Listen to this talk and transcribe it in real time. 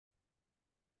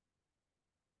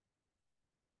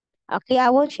Okay, I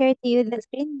will share to you the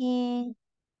screen. Nghi.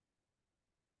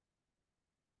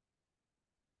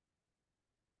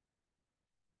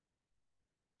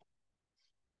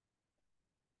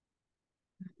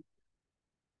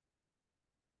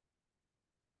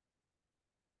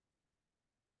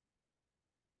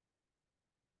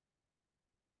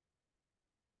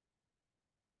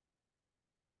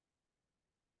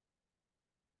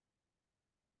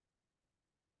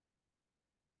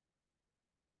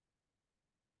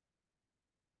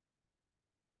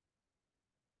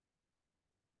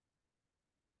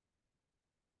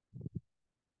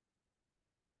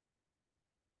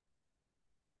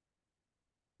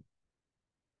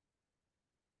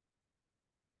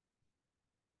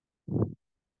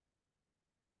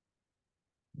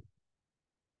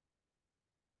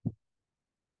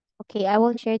 Okay, I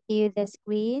will share to you the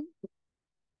screen.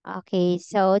 Okay,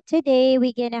 so today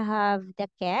we're gonna have the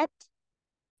cat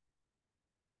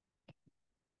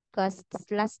because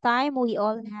last time we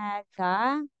all had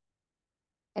the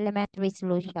elementary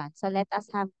solution. So let us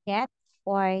have cat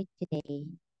for today.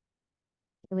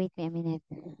 Wait me a minute.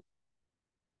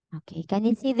 Okay, can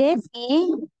you see this?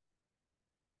 Nghi?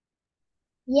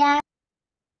 Yeah.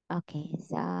 Okay,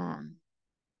 so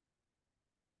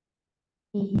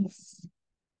is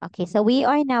okay, so we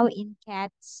are now in cat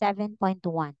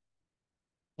 7.1.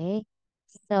 Okay,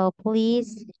 so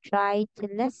please try to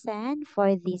listen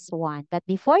for this one. But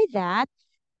before that,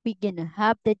 we're gonna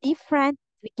have the different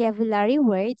vocabulary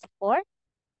words for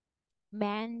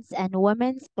men's and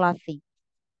women's clothing.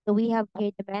 So we have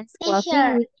here the men's clothing,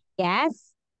 Teacher, which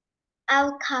yes,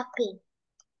 I'll copy.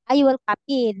 I will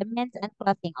copy the men's and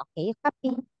clothing. Okay, you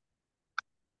copy.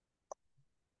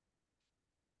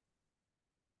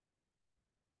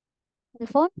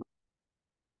 Cellphone?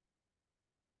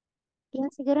 Yan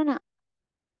siguro na.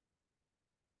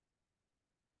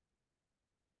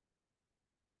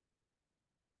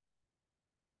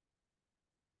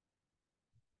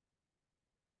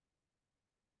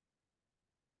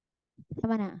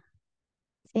 Sama na.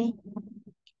 See?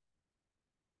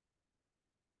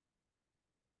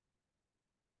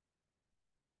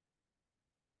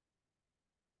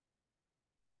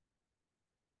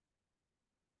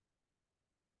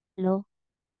 Hello?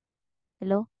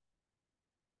 Hello?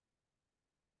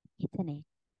 Kita na eh.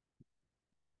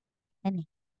 Kita na eh.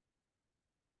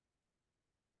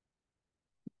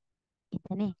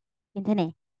 Kita na eh. Kita na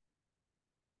eh.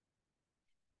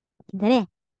 Kita na eh.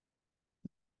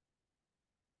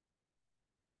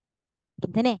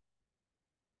 Kita na eh.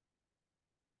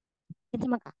 Kita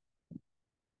man ka.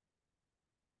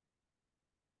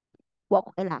 Wa ko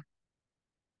kaila.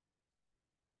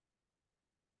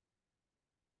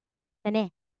 Kita na eh.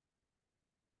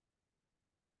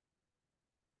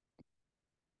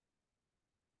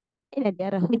 Ina di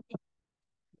araw.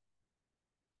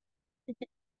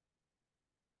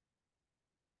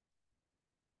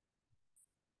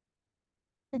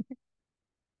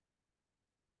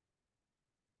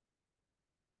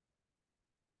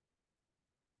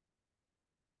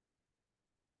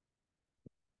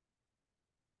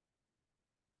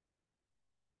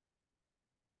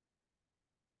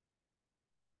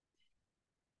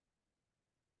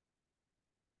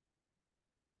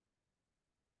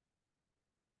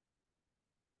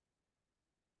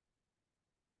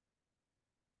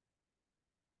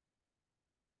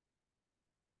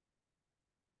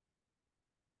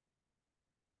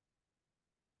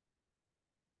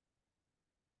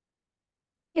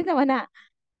 Kita man na.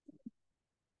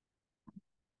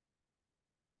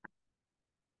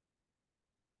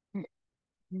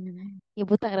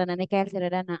 Ibutang ra na ni kaya sila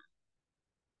na.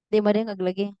 Di mo din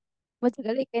aglagi. Mas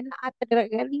gali kay na at dira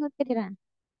galingot ka dira.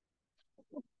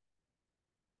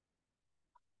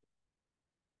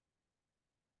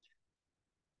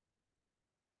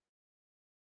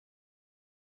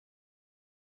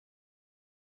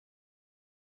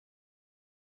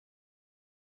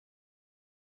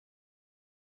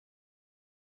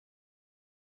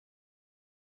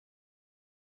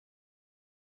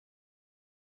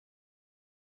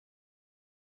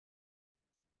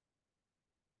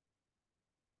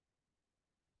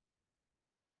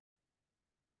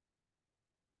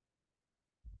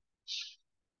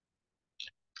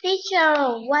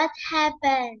 Teacher, what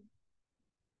happened?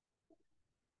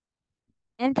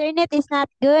 Internet is not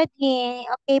good. Eh.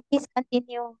 Okay, please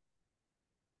continue.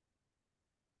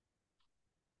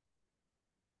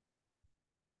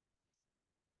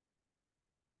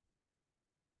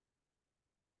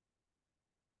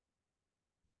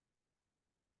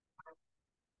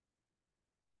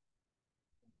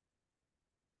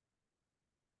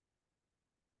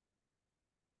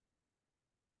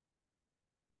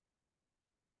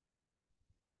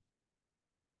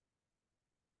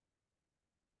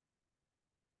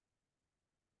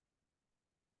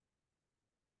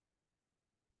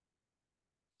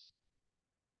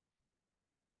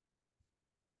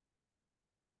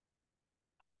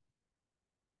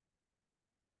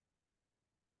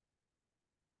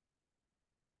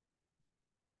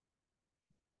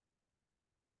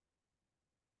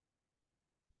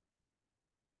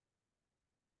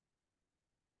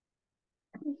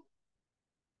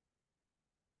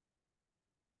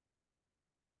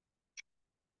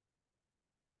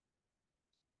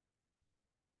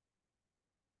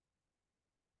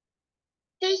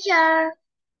 Teacher,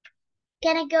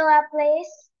 can I go up,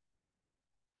 please?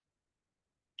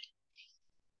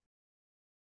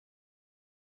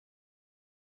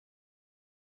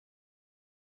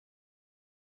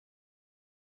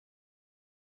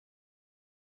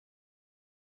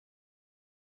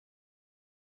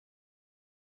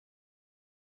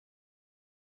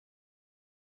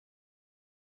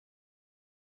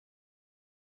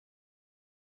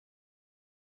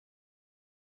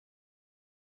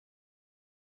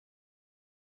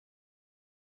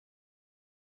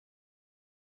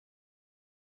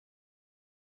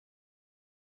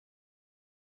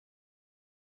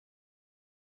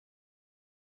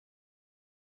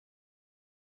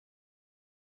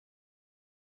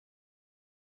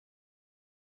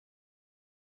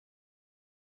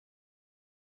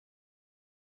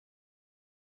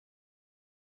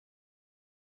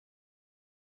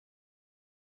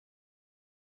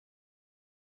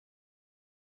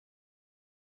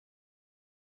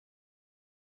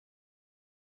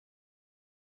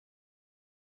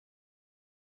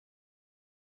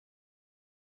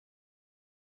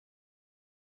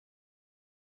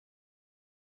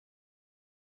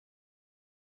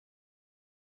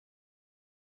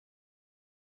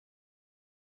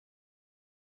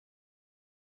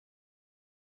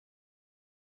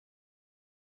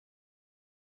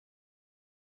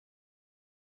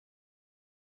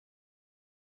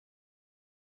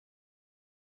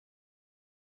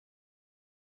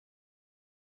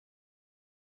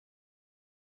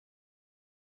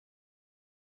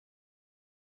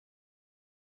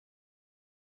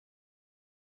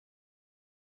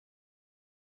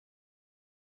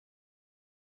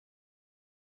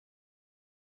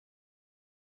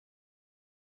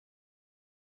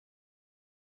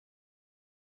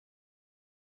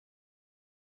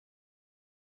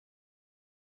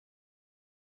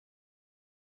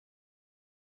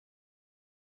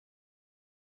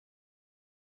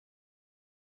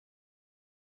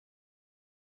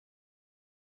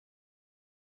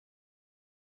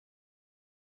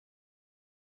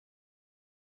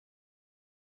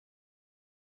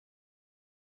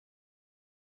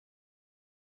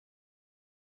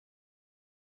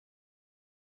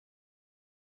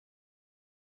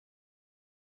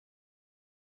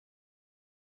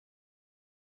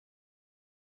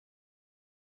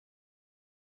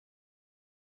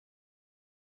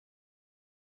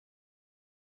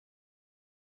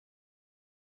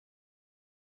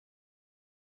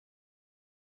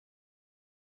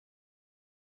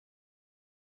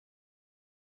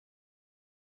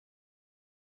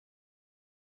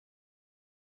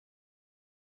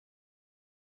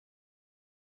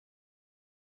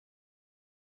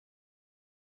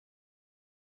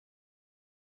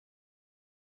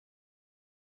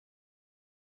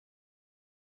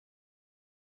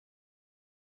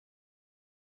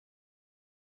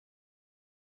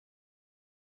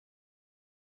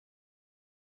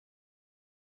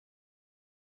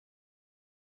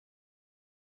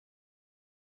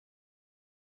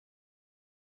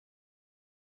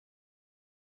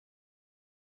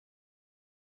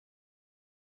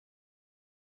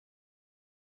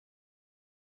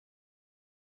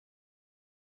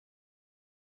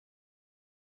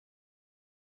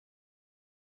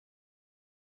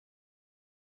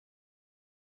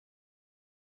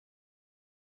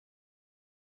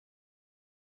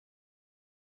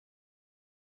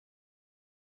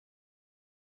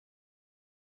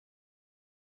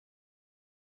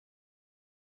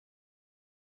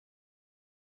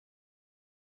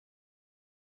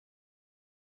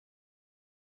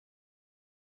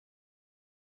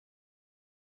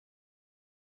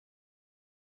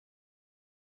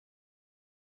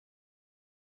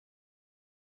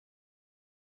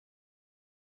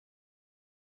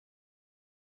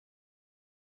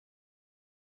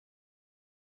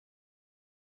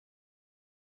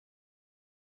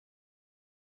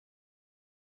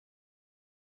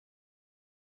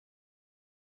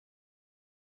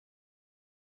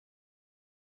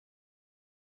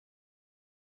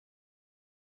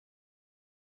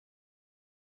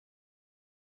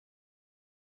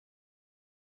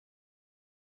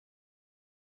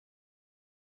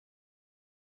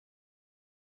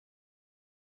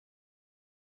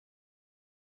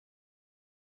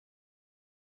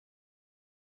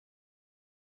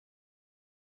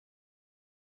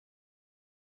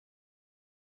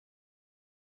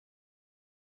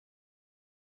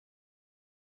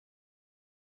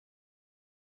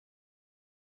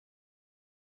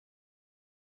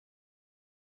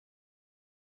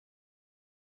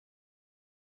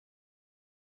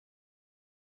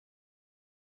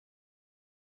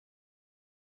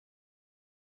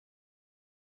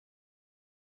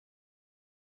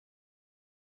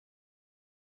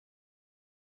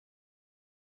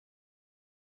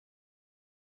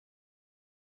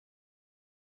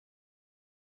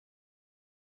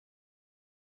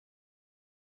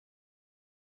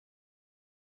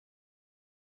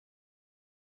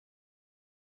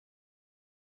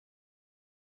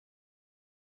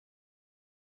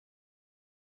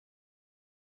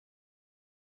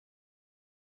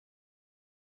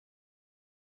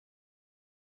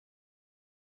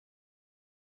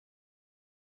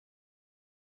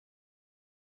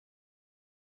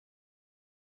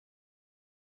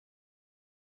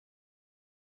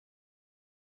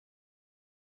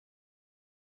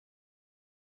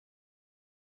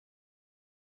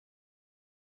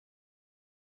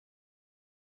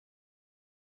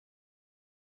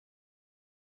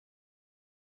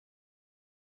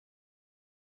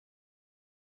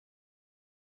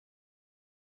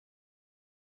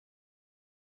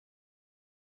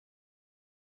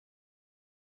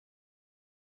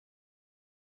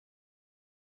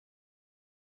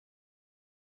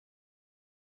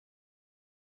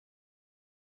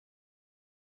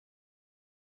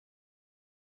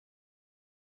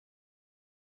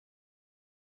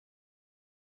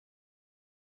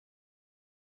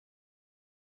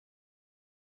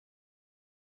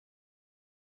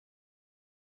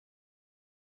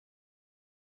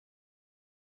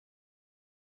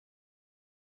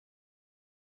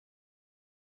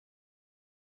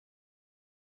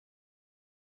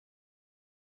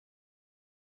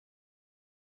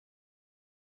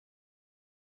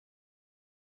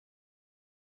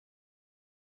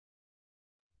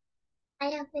 I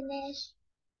am finished.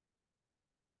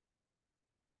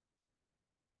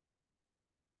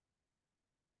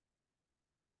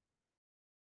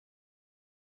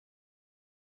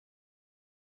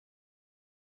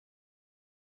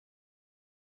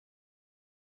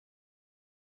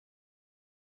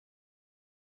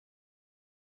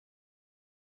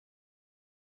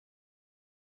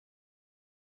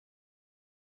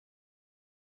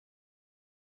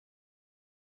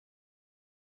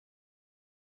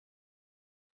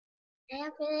 I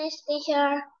am finished,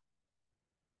 teacher.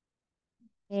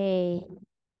 Okay.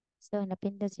 So,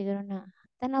 napindot siguro na.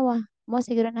 Tanawa. Mo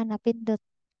siguro na napindot.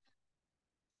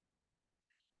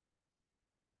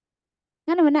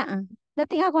 Nga naman na ah.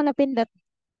 Dating ako napindot.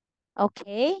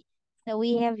 Okay. So,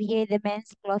 we have here the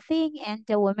men's clothing and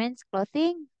the women's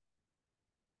clothing.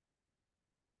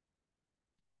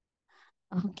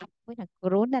 Okay. Uy,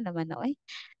 nag-corona naman ako eh.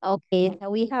 Okay. So,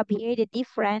 we have here the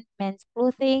different men's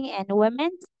clothing and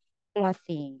women's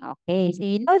clothing. Okay. So,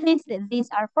 you know this.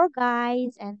 These are for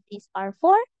guys and these are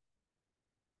for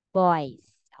boys.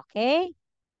 Okay.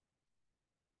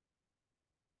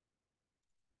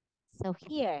 So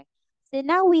here, so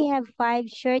now we have five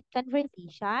short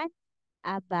conversation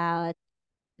about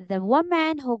the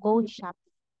woman who goes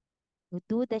shopping, who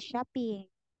do the shopping,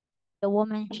 the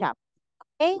woman shop.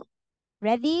 Okay,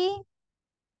 ready?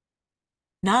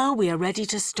 Now we are ready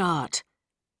to start.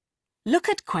 Look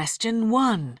at question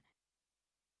 1.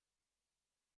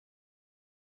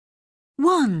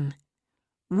 1.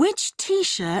 Which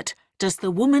T-shirt does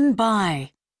the woman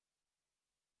buy?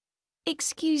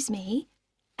 Excuse me,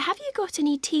 have you got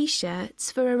any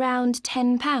T-shirts for around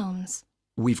 £10?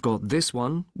 We've got this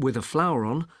one with a flower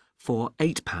on for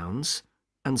 £8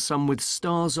 and some with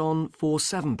stars on for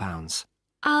 £7.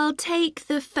 I'll take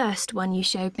the first one you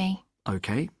showed me.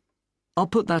 OK. I'll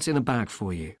put that in a bag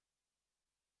for you.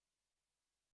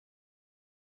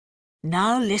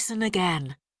 Now listen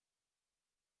again.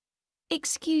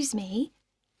 Excuse me,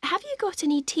 have you got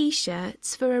any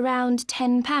T-shirts for around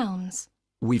 £10?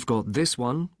 We've got this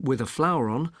one with a flower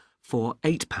on for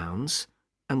 £8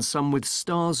 and some with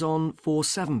stars on for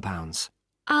 £7.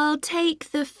 I'll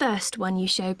take the first one you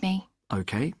showed me.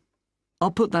 OK. I'll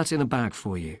put that in a bag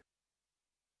for you.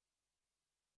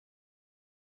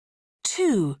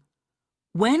 2.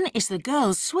 When is the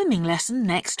girls' swimming lesson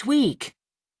next week?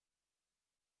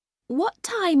 What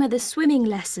time are the swimming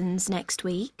lessons next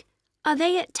week? Are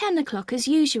they at 10 o'clock as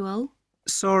usual?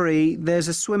 Sorry, there's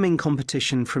a swimming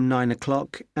competition from 9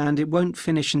 o'clock and it won't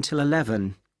finish until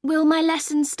 11. Will my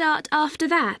lesson start after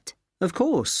that? Of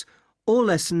course. All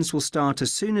lessons will start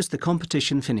as soon as the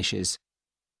competition finishes.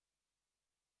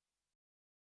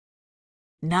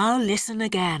 Now listen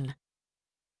again.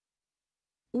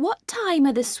 What time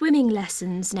are the swimming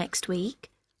lessons next week?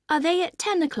 Are they at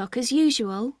 10 o'clock as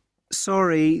usual?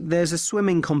 Sorry, there's a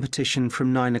swimming competition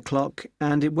from 9 o'clock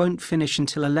and it won't finish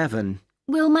until 11.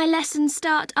 Will my lesson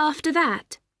start after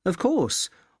that? Of course.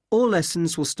 All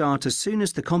lessons will start as soon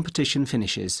as the competition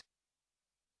finishes.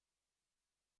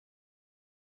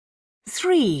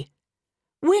 3.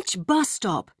 Which bus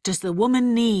stop does the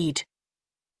woman need?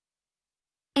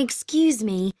 Excuse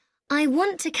me, I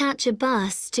want to catch a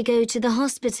bus to go to the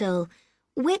hospital.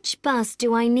 Which bus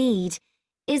do I need?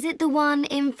 Is it the one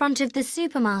in front of the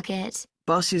supermarket?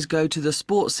 Buses go to the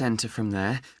sports centre from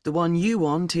there. The one you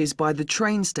want is by the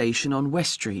train station on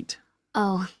West Street.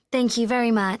 Oh, thank you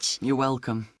very much. You're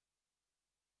welcome.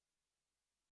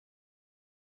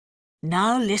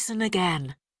 Now listen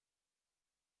again.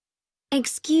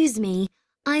 Excuse me,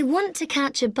 I want to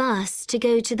catch a bus to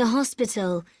go to the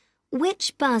hospital.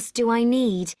 Which bus do I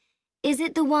need? Is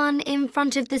it the one in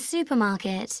front of the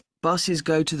supermarket? Buses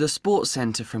go to the sports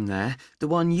centre from there. The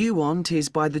one you want is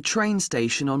by the train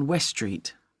station on West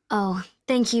Street. Oh,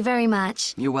 thank you very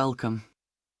much. You're welcome.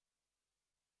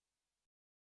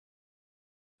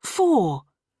 4.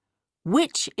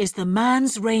 Which is the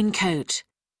man's raincoat?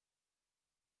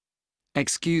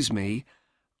 Excuse me,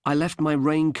 I left my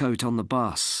raincoat on the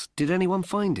bus. Did anyone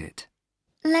find it?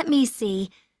 Let me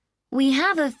see. We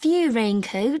have a few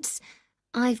raincoats.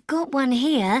 I've got one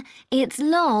here. It's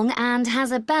long and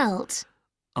has a belt.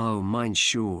 Oh, mine's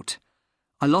short.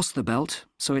 I lost the belt,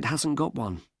 so it hasn't got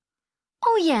one.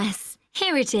 Oh yes,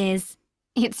 here it is.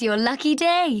 It's your lucky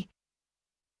day.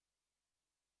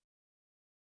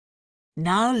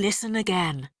 Now listen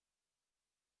again.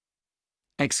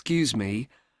 Excuse me,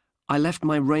 I left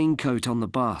my raincoat on the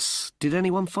bus. Did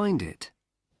anyone find it?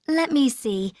 Let me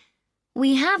see.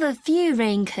 We have a few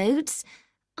raincoats.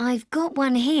 I've got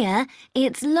one here.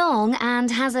 It's long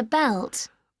and has a belt.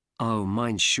 Oh,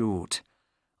 mine's short.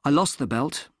 I lost the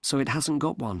belt, so it hasn't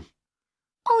got one.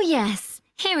 Oh yes,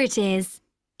 here it is.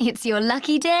 It's your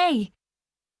lucky day.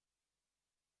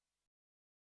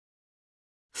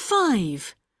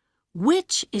 5.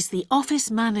 Which is the office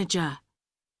manager?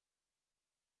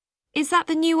 Is that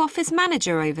the new office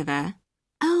manager over there?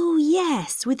 Oh,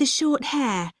 yes, with the short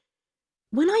hair.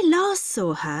 When I last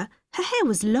saw her, her hair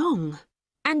was long.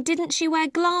 And didn't she wear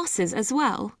glasses as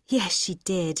well? Yes, she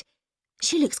did.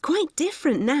 She looks quite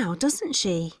different now, doesn't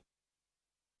she?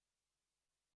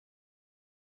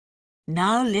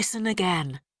 Now listen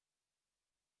again.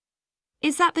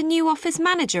 Is that the new office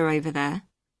manager over there?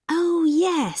 Oh,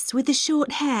 yes, with the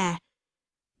short hair.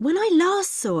 When I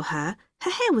last saw her,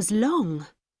 her hair was long.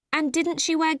 And didn't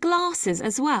she wear glasses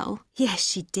as well? Yes,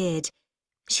 she did.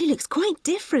 She looks quite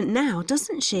different now,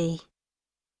 doesn't she?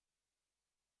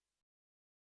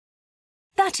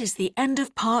 That is the end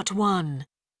of part 1.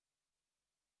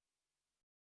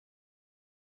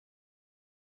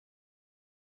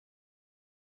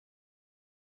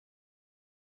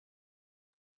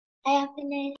 I have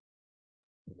finished.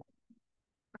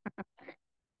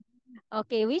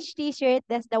 Okay, which t-shirt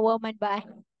does the woman buy?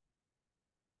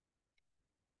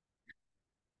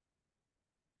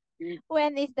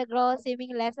 When is the girl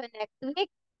swimming lesson next week?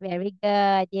 Very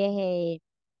good. Yay.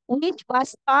 Which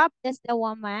bus stop does the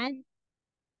woman?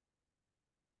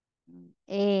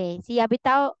 Siya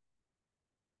bitaw.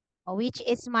 Which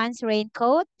is man's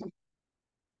raincoat?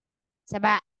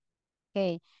 Saba.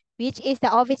 Okay. Which is the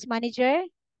office manager?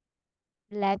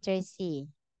 Letter C.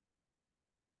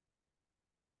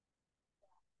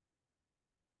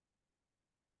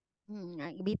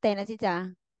 Bitay na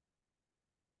siya.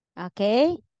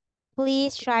 Okay.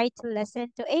 Please try to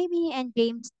listen to Amy and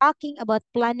James talking about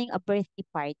planning a birthday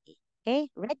party. Okay,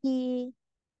 ready?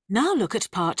 Now look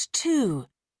at part 2.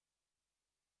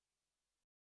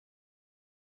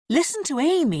 Listen to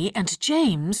Amy and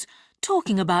James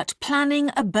talking about planning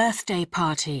a birthday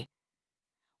party.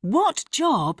 What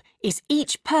job is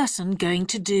each person going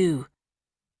to do?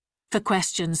 For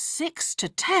questions 6 to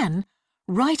 10,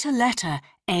 write a letter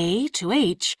A to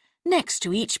H next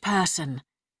to each person.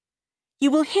 You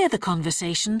will hear the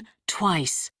conversation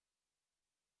twice.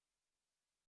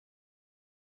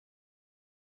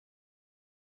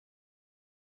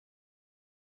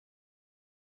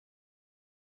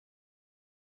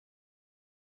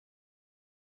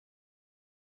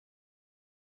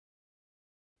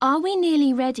 Are we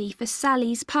nearly ready for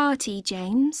Sally's party,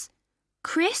 James?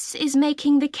 Chris is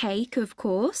making the cake, of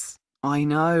course. I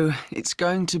know, it's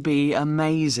going to be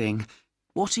amazing.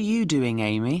 What are you doing,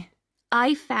 Amy?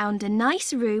 I found a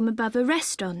nice room above a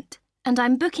restaurant, and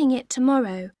I'm booking it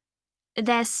tomorrow.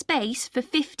 There's space for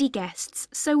 50 guests,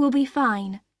 so we'll be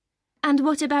fine. And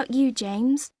what about you,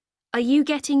 James? Are you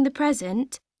getting the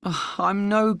present? Oh, I'm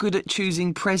no good at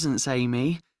choosing presents,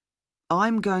 Amy.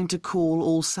 I'm going to call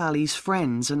all Sally's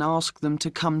friends and ask them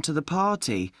to come to the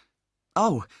party.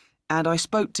 Oh, and I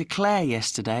spoke to Claire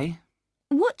yesterday.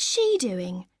 What's she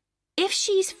doing? If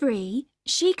she's free,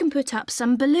 she can put up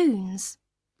some balloons.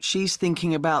 She's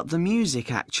thinking about the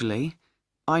music, actually.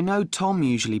 I know Tom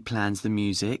usually plans the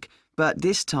music, but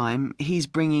this time he's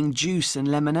bringing juice and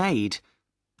lemonade.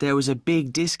 There was a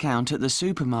big discount at the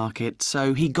supermarket,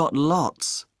 so he got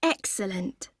lots.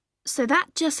 Excellent. So that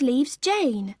just leaves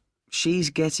Jane.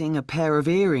 She's getting a pair of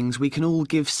earrings we can all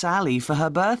give Sally for her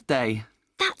birthday.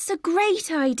 That's a great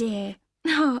idea.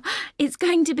 Oh, it's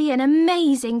going to be an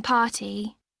amazing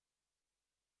party.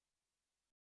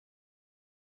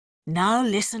 Now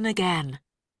listen again.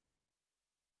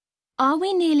 Are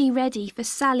we nearly ready for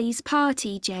Sally's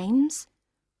party, James?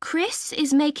 Chris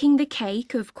is making the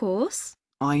cake, of course.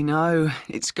 I know,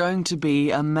 it's going to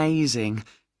be amazing.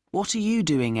 What are you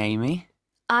doing, Amy?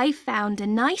 I found a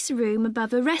nice room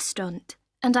above a restaurant,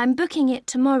 and I'm booking it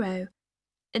tomorrow.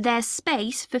 There's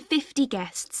space for 50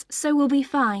 guests, so we'll be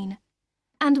fine.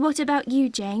 And what about you,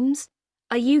 James?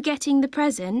 Are you getting the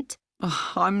present?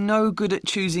 Oh, I'm no good at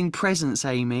choosing presents,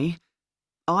 Amy.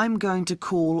 I'm going to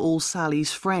call all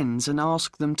Sally's friends and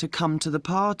ask them to come to the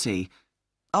party.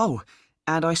 Oh,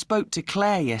 and I spoke to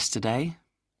Claire yesterday.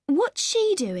 What's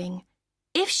she doing?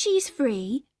 If she's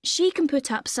free, she can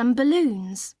put up some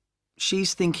balloons.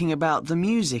 She's thinking about the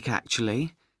music,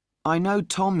 actually. I know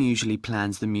Tom usually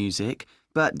plans the music,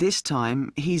 but this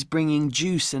time he's bringing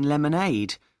juice and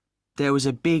lemonade. There was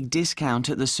a big discount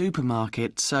at the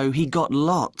supermarket, so he got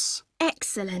lots.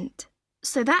 Excellent.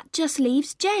 So that just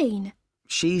leaves Jane.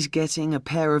 She's getting a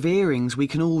pair of earrings we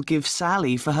can all give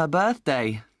Sally for her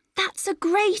birthday. That's a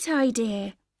great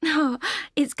idea. Oh,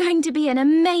 it's going to be an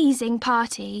amazing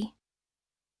party.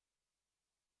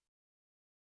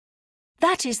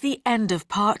 That is the end of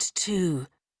part 2.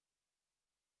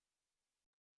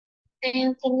 I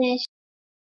am finished.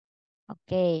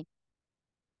 Okay.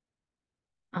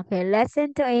 Okay,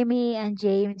 listen to Amy and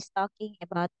James talking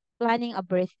about planning a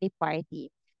birthday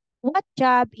party. What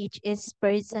job each is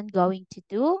person going to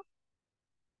do?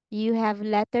 You have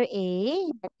letter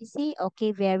A. Let me see.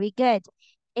 Okay, very good.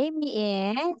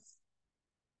 Amy is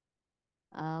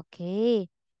okay.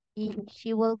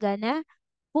 She will gonna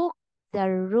book the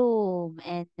room.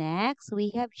 And next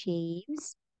we have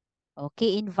James.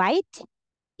 Okay, invite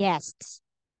guests.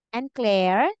 And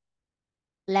Claire,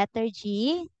 letter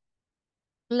G,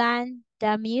 plan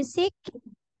the music.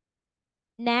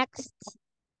 Next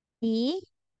D,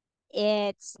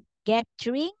 it's get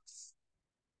drinks.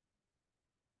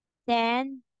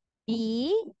 Then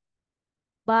B,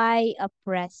 buy a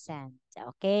present.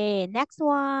 Okay, next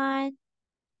one.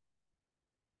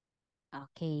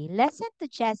 Okay, listen to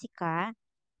Jessica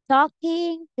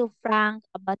talking to Frank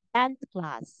about dance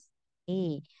class.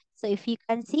 Okay, so if you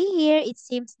can see here, it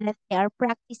seems that they are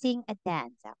practicing a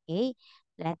dance. Okay,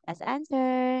 let us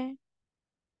answer.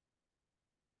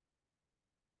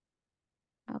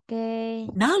 Okay.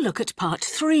 Now look at part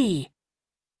 3.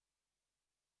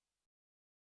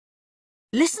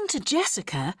 Listen to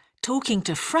Jessica talking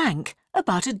to Frank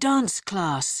about a dance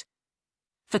class.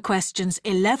 For questions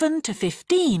 11 to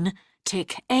 15,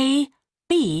 tick A,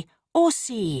 B or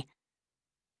C.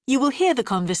 You will hear the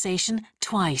conversation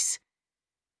twice.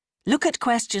 Look at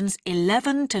questions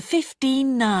 11 to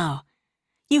 15 now.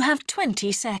 You have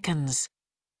 20 seconds.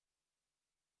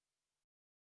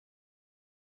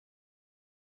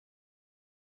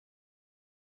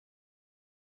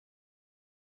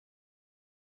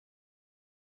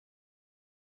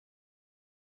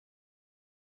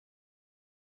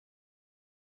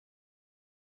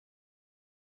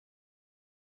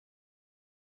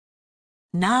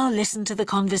 Now listen to the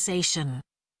conversation.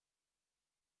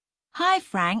 Hi,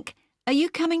 Frank. Are you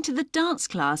coming to the dance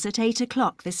class at 8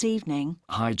 o'clock this evening?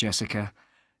 Hi, Jessica.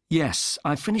 Yes,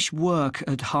 I finish work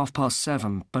at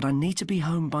 7:30, but I need to be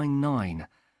home by 9.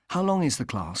 How long is the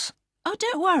class? Oh,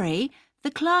 don't worry.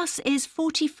 The class is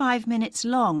 45 minutes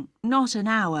long, not an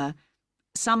hour.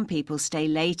 Some people stay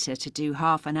later to do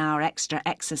half an hour extra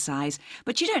exercise,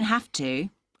 but you don't have to.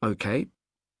 OK.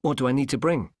 What do I need to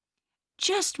bring?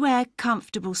 Just wear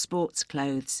comfortable sports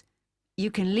clothes.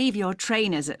 You can leave your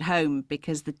trainers at home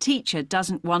because the teacher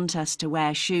doesn't want us to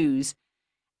wear shoes.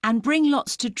 And bring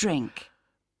lots to drink.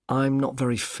 I'm not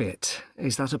very fit.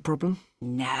 Is that a problem?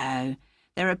 No,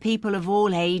 there are people of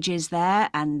all ages there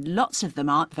and lots of them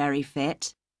aren't very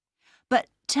fit. But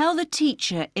tell the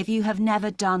teacher if you have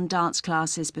never done dance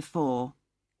classes before.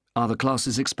 Are the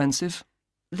classes expensive?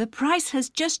 The price has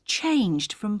just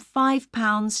changed from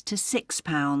 £5 to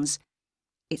 £6.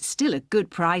 It's still a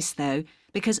good price though,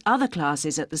 because other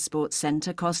classes at the sports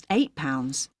centre cost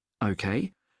 £8.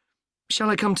 OK. Shall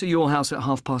I come to your house at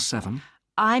 7:30?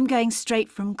 I'm going straight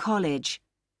from college.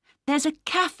 There's a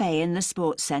cafe in the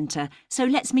sports centre, so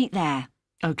let's meet there.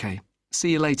 OK.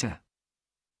 See you later.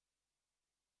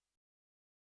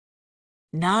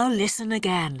 Now listen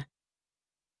again.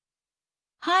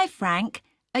 Hi, Frank.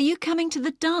 Are you coming to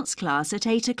the dance class at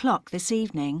 8 o'clock this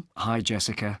evening? Hi,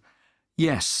 Jessica.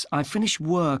 Yes, I finish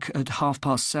work at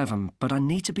 7:30, but I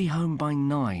need to be home by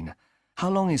 9.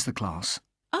 How long is the class?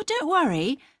 Oh, don't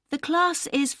worry. The class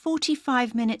is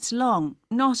 45 minutes long,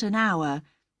 not an hour.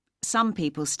 Some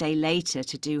people stay later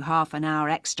to do half an hour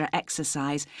extra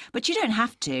exercise, but you don't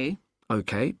have to.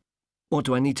 OK. What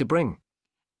do I need to bring?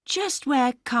 Just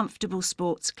wear comfortable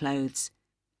sports clothes.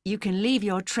 You can leave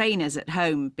your trainers at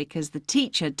home because the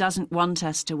teacher doesn't want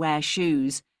us to wear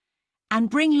shoes. And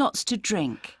bring lots to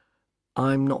drink.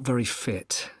 I'm not very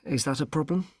fit. Is that a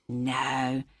problem?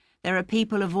 No, there are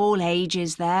people of all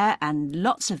ages there and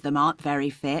lots of them aren't very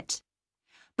fit.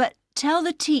 But tell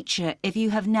the teacher if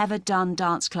you have never done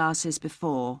dance classes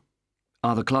before.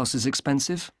 Are the classes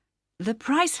expensive? The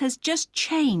price has just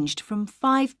changed from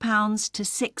 £5 to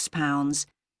 £6.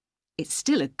 It's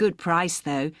still a good price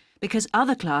though, because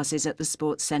other classes at the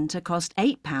sports centre cost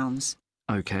 £8.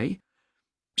 OK.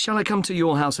 Shall I come to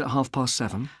your house at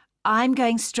 7:30? I'm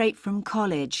going straight from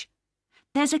college.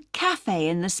 There's a cafe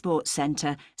in the sports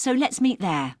centre, so let's meet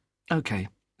there. OK.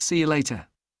 See you later.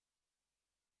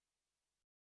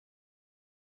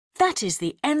 That is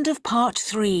the end of part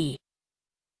 3.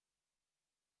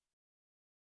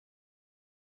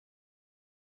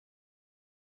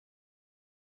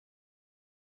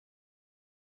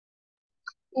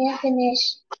 Yeah,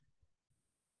 finish.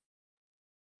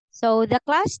 So the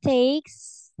class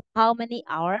takes how many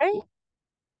hours?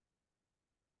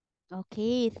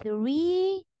 Okay,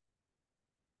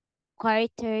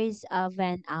 3/4 of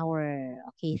an hour.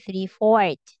 Okay,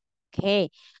 3/4. Okay,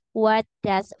 what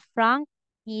does Frank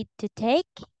need to take?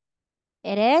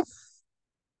 It is?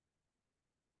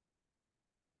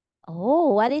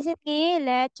 Oh, what is it, Nghi?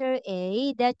 Letter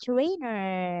A, the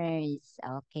trainers.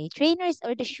 Okay, trainers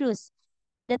or the shoes.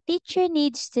 The teacher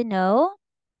needs to know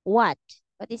what?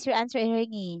 What is your answer,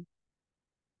 Nghi?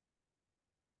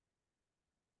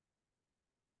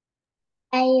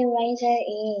 I eraser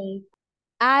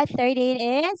A.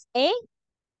 13 is A?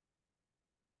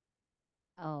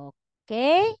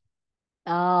 Okay.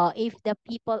 If the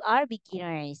people are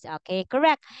beginners. Okay,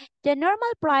 correct. The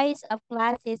normal price of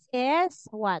classes is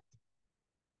what?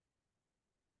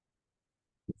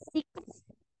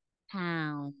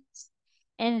 £6.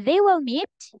 And they will meet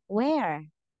where?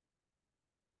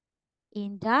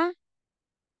 In the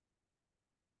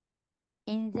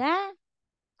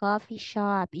coffee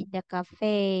shop, in the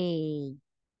cafe.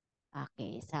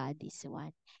 Okay, so this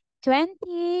one.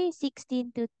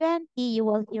 2016 to 20, you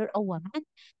will hear a woman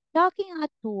talking a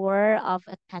tour of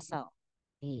a castle.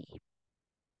 Okay,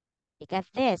 look at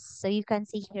this. So you can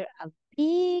see here a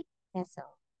big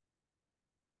castle.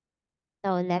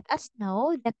 So let us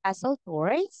know the castle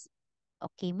tours.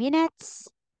 Okay, minutes.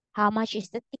 How much is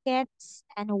the tickets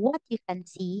and what you can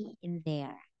see in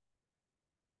there.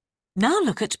 Now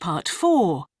look at part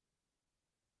 4.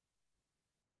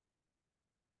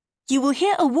 You will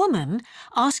hear a woman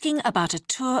asking about a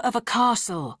tour of a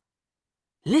castle.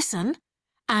 Listen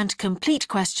and complete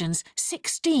questions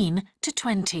 16 to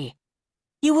 20.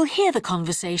 You will hear the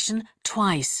conversation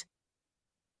twice.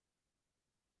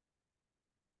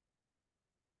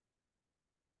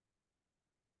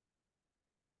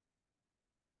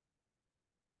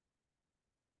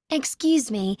 Excuse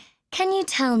me, can you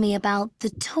tell me about the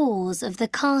tours of the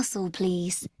castle,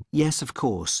 please? Yes, of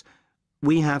course.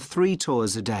 We have 3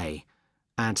 tours a day,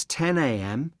 at 10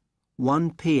 a.m.,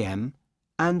 1 p.m.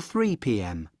 and 3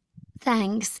 p.m.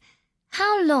 Thanks.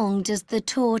 How long does the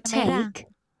tour Camera. take?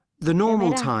 The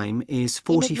normal Camera. time is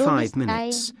Inuglubis 45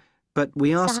 minutes, but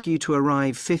we ask you to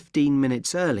arrive 15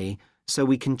 minutes early so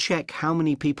we can check how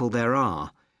many people there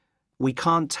are. We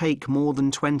can't take more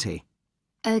than 20.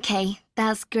 OK,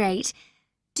 that's great.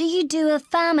 Do you do a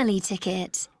family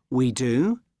ticket? We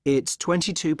do. It's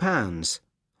 £22.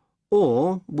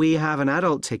 Or we have an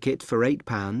adult ticket for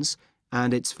 £8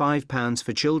 and it's £5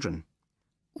 for children.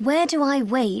 Where do I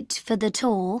wait for the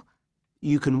tour?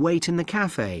 You can wait in the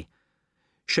cafe.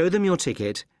 Show them your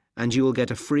ticket and you will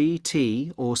get a free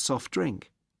tea or soft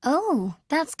drink. Oh,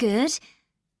 that's good.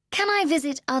 Can I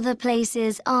visit other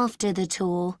places after the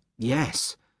tour?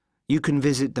 Yes. You can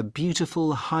visit the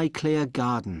beautiful Highclere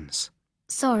Gardens.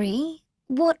 Sorry,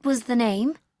 what was the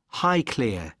name?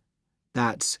 Highclere.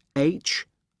 That's Highclere.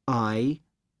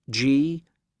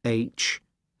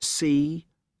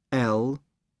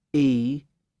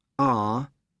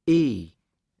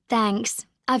 Thanks,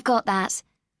 I've got that.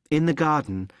 In the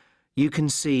garden, you can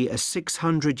see a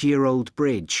 600-year-old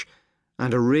bridge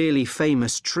and a really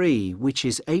famous tree which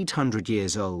is 800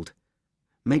 years old.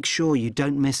 Make sure you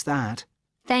don't miss that.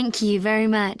 Thank you very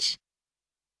much.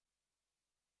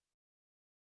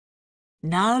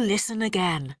 Now listen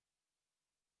again.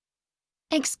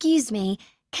 Excuse me,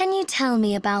 can you tell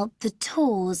me about the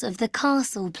tours of the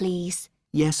castle, please?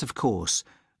 Yes, of course.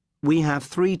 We have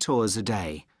 3 tours a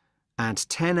day, at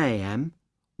 10 a.m.,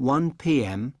 1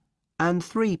 p.m. and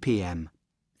 3 p.m.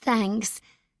 Thanks.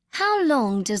 How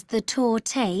long does the tour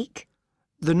take?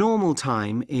 The normal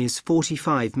time is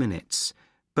 45 minutes,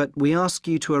 but we ask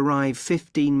you to arrive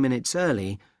 15 minutes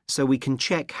early so we can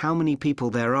check how many people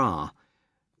there are.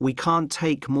 We can't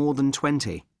take more than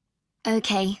 20.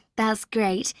 OK, that's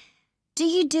great. Do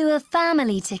you do a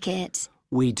family ticket?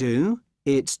 We do.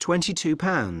 It's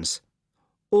 £22.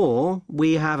 Or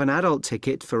we have an adult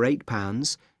ticket for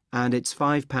 £8 and it's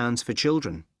 £5 for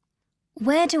children.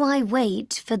 Where do I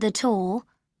wait for the tour?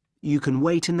 You can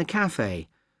wait in the cafe.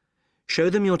 Show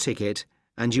them your ticket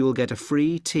and you will get a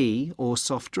free tea or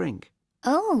soft drink.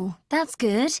 Oh, that's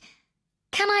good.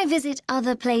 Can I visit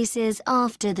other places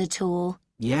after the tour?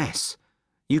 Yes.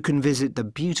 You can visit the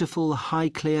beautiful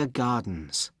Highclere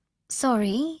Gardens.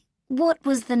 Sorry, what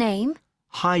was the name?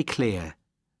 Highclere.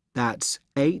 That's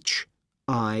Highclere.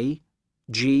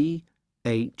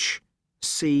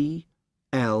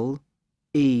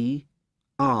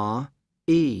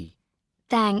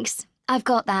 Thanks, I've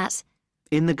got that.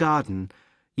 In the garden,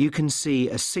 you can see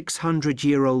a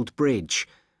 600-year-old bridge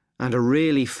and a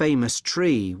really famous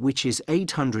tree which is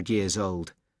 800 years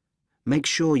old. Make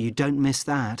sure you don't miss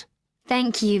that.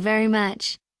 Thank you very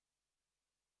much.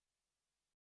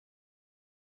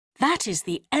 That is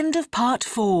the end of part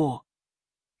 4.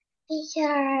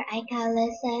 Teacher, I can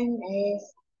listen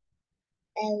this.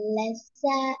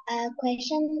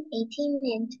 Question 18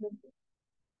 and 20.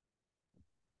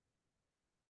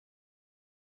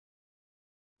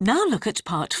 Now look at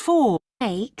part 4.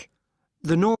 Take.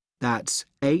 The norm, that's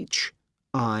H,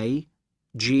 I,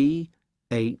 G,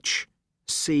 H,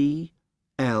 C,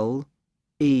 L,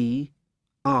 E,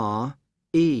 R,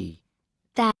 E.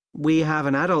 That. We have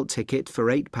an adult ticket for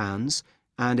 £8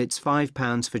 and it's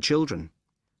 £5 for children.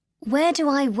 Where do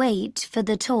I wait for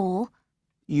the tour?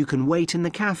 You can wait in the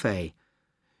cafe.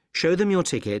 Show them your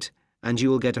ticket and you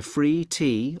will get a free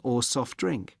tea or soft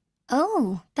drink.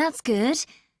 Oh, that's good.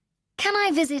 Can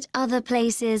I visit other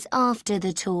places after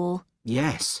the tour?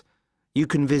 Yes, you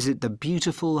can visit the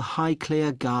beautiful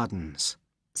Highclere Gardens.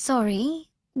 Sorry,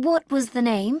 what was the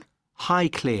name?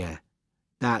 Highclere.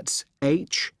 That's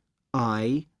H,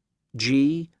 I,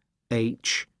 G,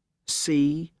 H,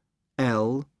 C,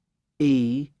 L,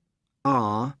 E,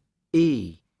 R,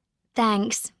 E.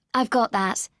 Thanks, I've got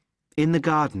that. In the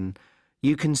garden,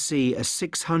 you can see a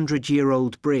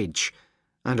 600-year-old bridge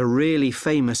and a really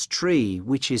famous tree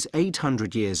which is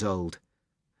 800 years old.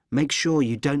 Make sure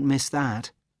you don't miss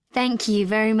that. Thank you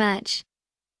very much.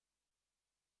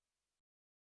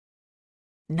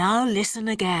 Now listen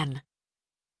again.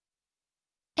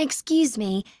 Excuse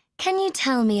me, can you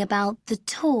tell me about the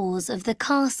tours of the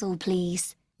castle,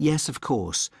 please? Yes, of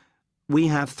course. We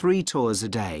have 3 tours a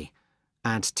day,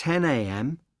 at 10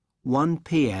 a.m., 1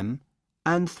 p.m.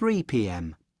 and 3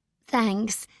 p.m.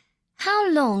 Thanks. How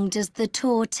long does the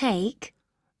tour take?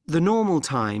 The normal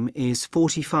time is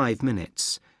 45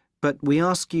 minutes, but we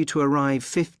ask you to arrive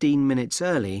 15 minutes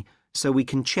early so we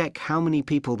can check how many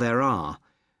people there are.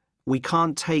 We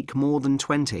can't take more than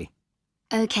 20.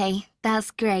 OK, that's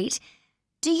great.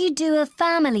 Do you do a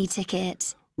family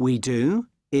ticket? We do.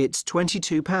 It's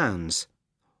 £22.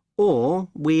 Or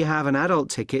we have an adult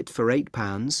ticket for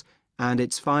 £8 and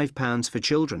it's £5 for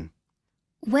children.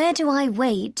 Where do I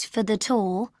wait for the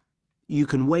tour? You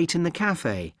can wait in the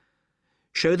cafe.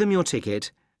 Show them your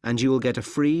ticket and you will get a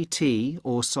free tea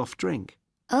or soft drink.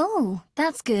 Oh,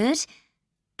 that's good.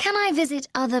 Can I visit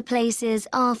other places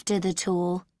after the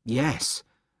tour? Yes,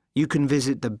 you can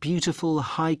visit the beautiful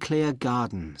Highclere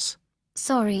Gardens.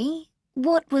 Sorry,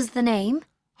 what was the name?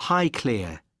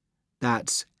 Highclere.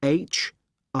 That's H,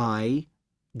 I,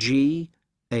 G,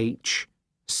 H,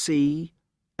 C,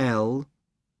 L,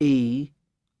 E,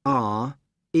 R,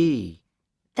 E.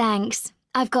 Thanks,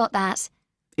 I've got that.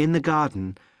 In the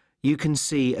garden, you can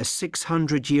see a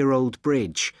 600-year-old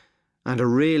bridge and a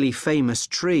really famous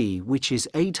tree which is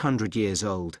 800 years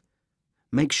old.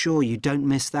 Make sure you don't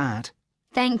miss that.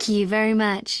 Thank you very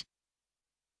much.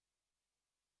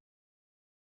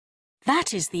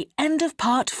 That is the end of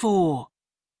part 4.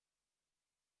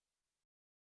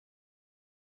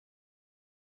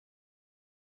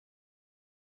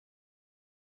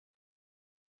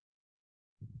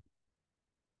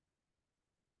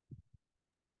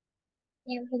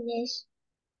 Yeah, finish.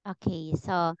 Okay,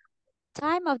 so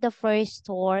time of the first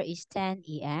tour is 10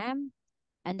 a.m.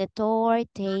 and the tour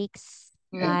takes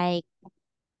like,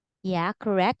 yeah,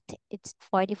 correct. It's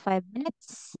 45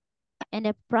 minutes. And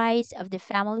the price of the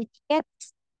family ticket,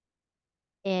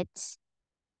 it's,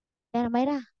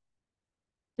 Mayra,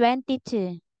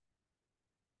 22.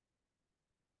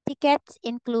 Tickets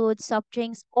include soft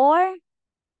drinks or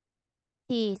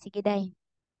tea. Sige, day.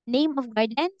 Name of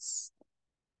gardens,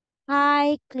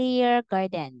 Highclere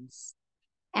Gardens.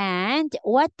 And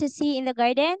what to see in the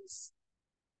gardens?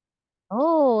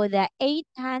 Oh, the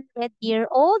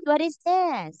 800-year-old. What is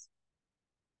this?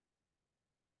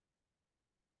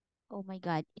 Oh my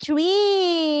God.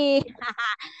 Tree.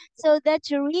 So the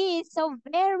tree is so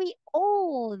very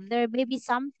old. There may be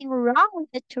something wrong with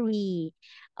the tree.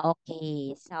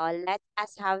 Okay, so let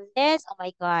us have this. Oh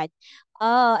my God.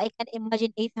 Oh, I can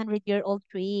imagine 800-year-old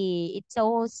tree. It's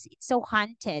so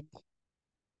haunted.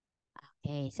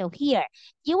 Okay, so here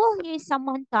you will hear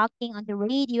someone talking on the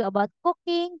radio about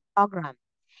cooking program.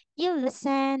 You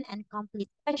listen and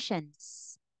complete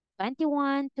questions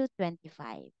 21 to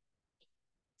 25.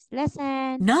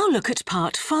 Lesson. Now look at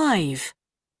part 5.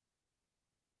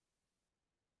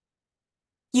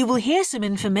 You will hear some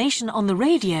information on the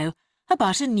radio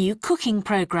about a new cooking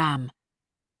program.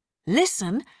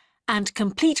 Listen and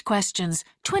complete questions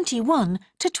 21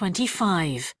 to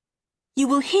 25. You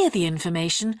will hear the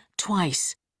information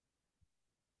twice.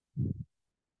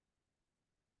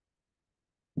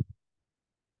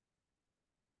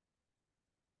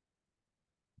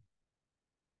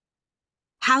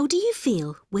 How do you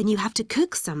feel when you have to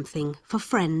cook something for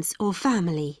friends or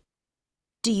family?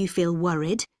 Do you feel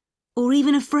worried or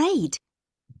even afraid?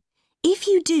 If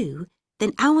you do,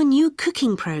 then our new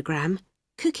cooking program,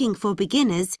 Cooking for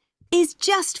Beginners is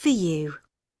just for you.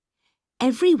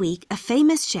 Every week, a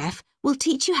famous chef will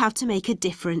teach you how to make a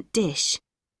different dish.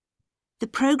 The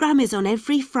programme is on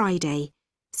every Friday,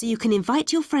 so you can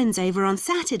invite your friends over on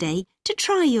Saturday to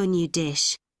try your new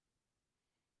dish.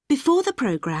 Before the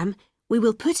programme, we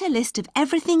will put a list of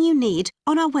everything you need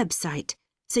on our website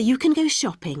so you can go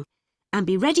shopping and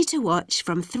be ready to watch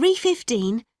from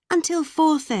 3:15 until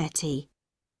 4:30.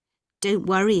 Don't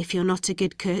worry if you're not a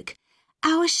good cook.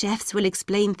 Our chefs will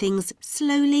explain things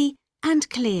slowly and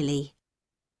clearly.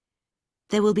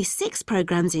 There will be 6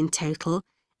 programmes in total,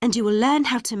 and you will learn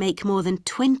how to make more than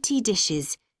 20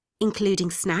 dishes,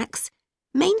 including snacks,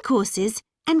 main courses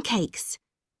and cakes.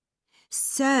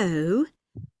 So,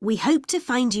 we hope to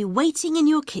find you waiting in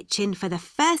your kitchen for the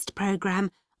first programme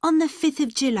on the 5th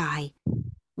of July,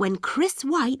 when Chris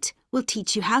White will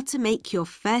teach you how to make your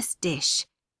first dish.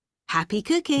 Happy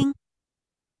cooking!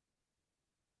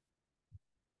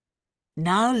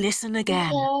 Now listen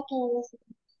again.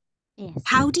 Yes.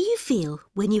 How do you feel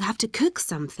when you have to cook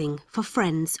something for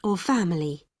friends or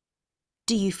family?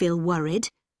 Do you feel worried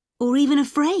or even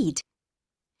afraid?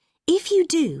 If you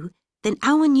do, then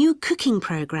our new cooking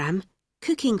programme,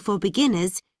 Cooking for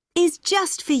Beginners, is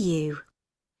just for you.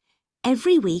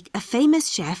 Every week, a famous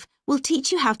chef will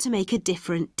teach you how to make a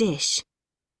different dish.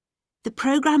 The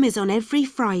programme is on every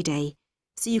Friday,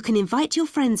 so you can invite your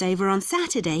friends over on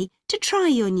Saturday to try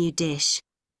your new dish.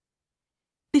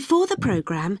 Before the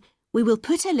programme, we will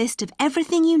put a list of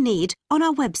everything you need on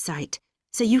our website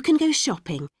so you can go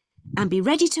shopping and be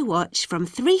ready to watch from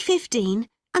 3:15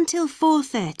 until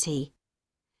 4:30.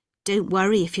 Don't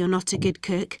worry if you're not a good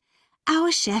cook.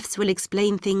 Our chefs will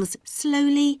explain things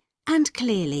slowly and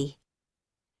clearly.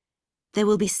 There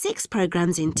will be 6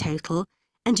 programmes in total,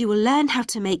 and you will learn how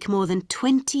to make more than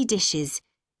 20 dishes,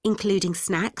 including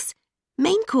snacks,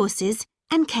 main courses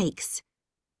and cakes.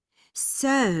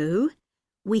 So,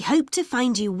 we hope to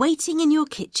find you waiting in your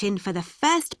kitchen for the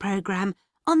first programme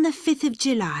on the 5th of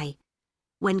July,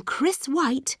 when Chris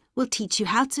White will teach you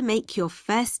how to make your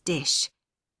first dish.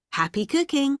 Happy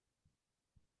cooking!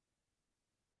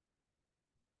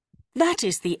 That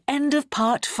is the end of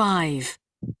part 5.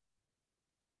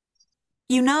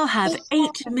 You now have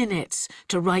 8 minutes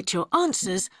to write your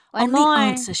answers One on more. the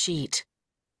answer sheet.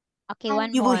 Okay,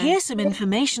 one You more. will hear some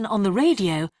information on the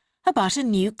radio about a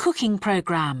new cooking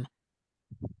programme.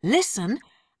 Listen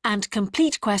and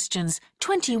complete questions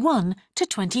 21 to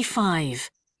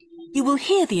 25. You will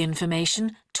hear the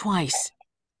information twice.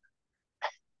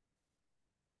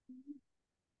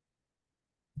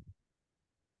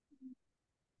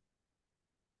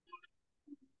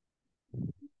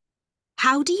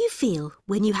 How do you feel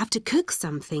when you have to cook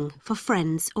something for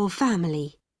friends or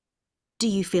family? Do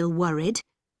you feel worried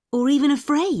or even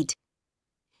afraid?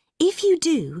 If you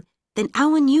do, then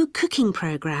our new cooking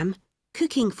programme,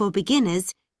 Cooking for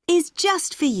Beginners, is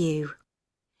just for you.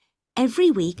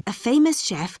 Every week, a famous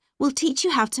chef will teach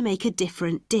you how to make a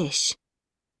different dish.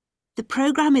 The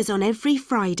programme is on every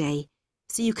Friday,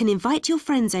 so you can invite your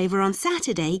friends over on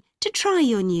Saturday to try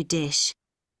your new dish.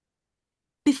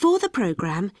 Before the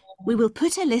programme, we will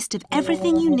put a list of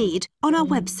everything you need on our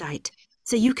website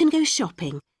so you can go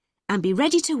shopping and be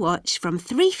ready to watch from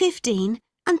 3:15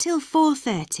 until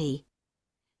 4:30.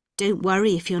 Don't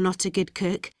worry if you're not a good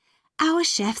cook. Our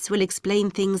chefs will explain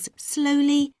things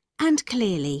slowly and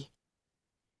clearly.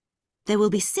 There will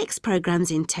be 6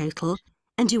 programmes in total,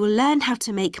 and you will learn how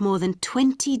to make more than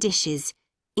 20 dishes,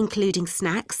 including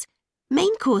snacks,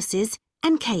 main courses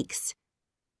and cakes.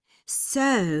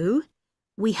 So,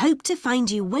 we hope to find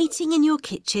you waiting in your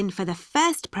kitchen for the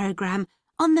first programme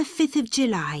on the 5th of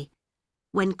July,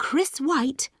 when Chris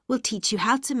White will teach you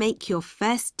how to make your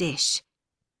first dish.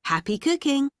 Happy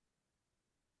cooking!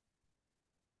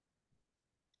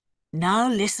 Now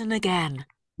listen again.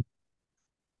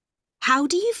 How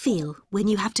do you feel when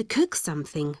you have to cook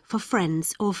something for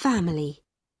friends or family?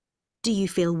 Do you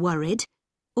feel worried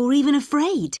or even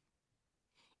afraid?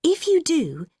 If you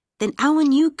do, then our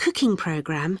new cooking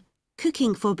programme,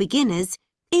 Cooking for Beginners,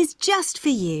 is just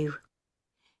for you.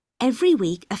 Every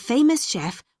week, a famous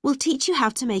chef will teach you how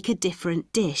to make a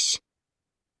different dish.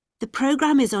 The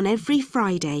programme is on every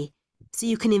Friday, so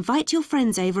you can invite your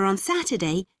friends over on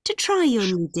Saturday to try your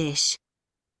new dish.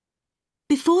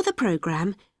 Before the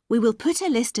programme, we will put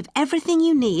a list of everything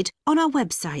you need on our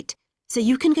website so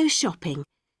you can go shopping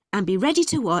and be ready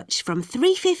to watch from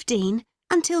 3:15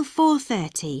 until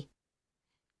 4:30.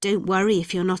 Don't worry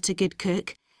if you're not a good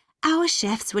cook. Our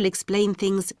chefs will explain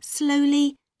things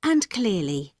slowly and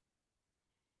clearly.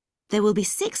 There will be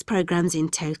 6 programmes in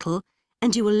total,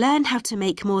 and you will learn how to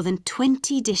make more than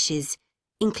 20 dishes,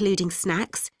 including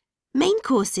snacks, main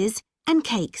courses and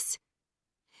cakes.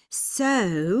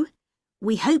 So,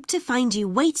 we hope to find you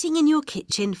waiting in your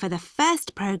kitchen for the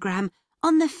first programme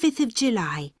on the 5th of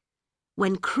July,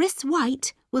 when Chris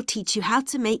White will teach you how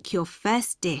to make your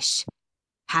first dish.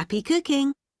 Happy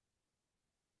cooking!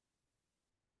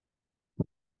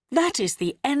 That is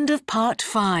the end of part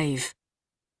 5.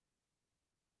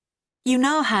 You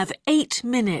now have 8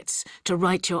 minutes to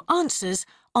write your answers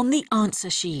on the answer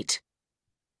sheet.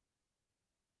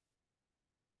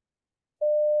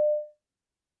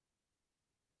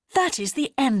 That is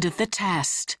the end of the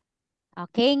test.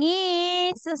 Okay,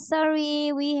 Nghi. So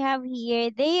sorry, we have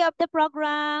here day of the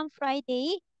program,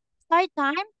 Friday. Start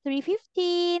time,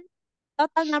 3:15.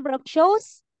 Total number of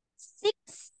shows,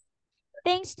 6.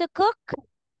 Things to cook,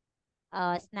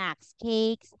 snacks,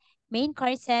 cakes, main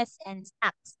courses, and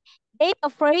snacks. Date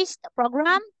of first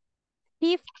program,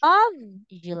 5th of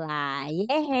July.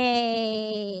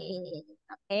 Yay!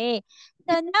 Okay.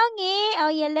 So now, Nghi,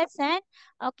 oh yeah, listen.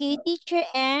 Okay, teacher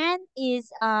Ann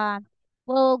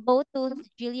will go to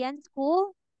Jillian's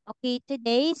school. Okay,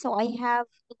 today. So I have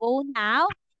to go now.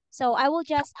 So I will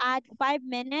just add 5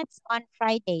 minutes on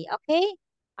Friday. Okay?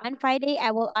 On Friday,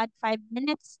 I will add 5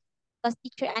 minutes because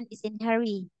teacher Ann is in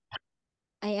hurry.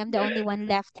 I am the only one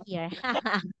left here.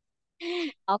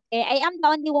 Okay, I am the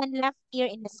only one left here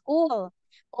in the school.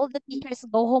 All the teachers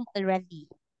go home already.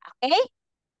 Okay?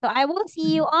 So I will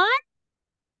see you on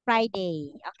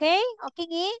Friday. Okay? Okay,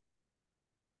 Nghi?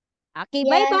 Okay,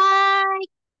 Yes. bye-bye.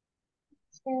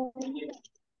 So,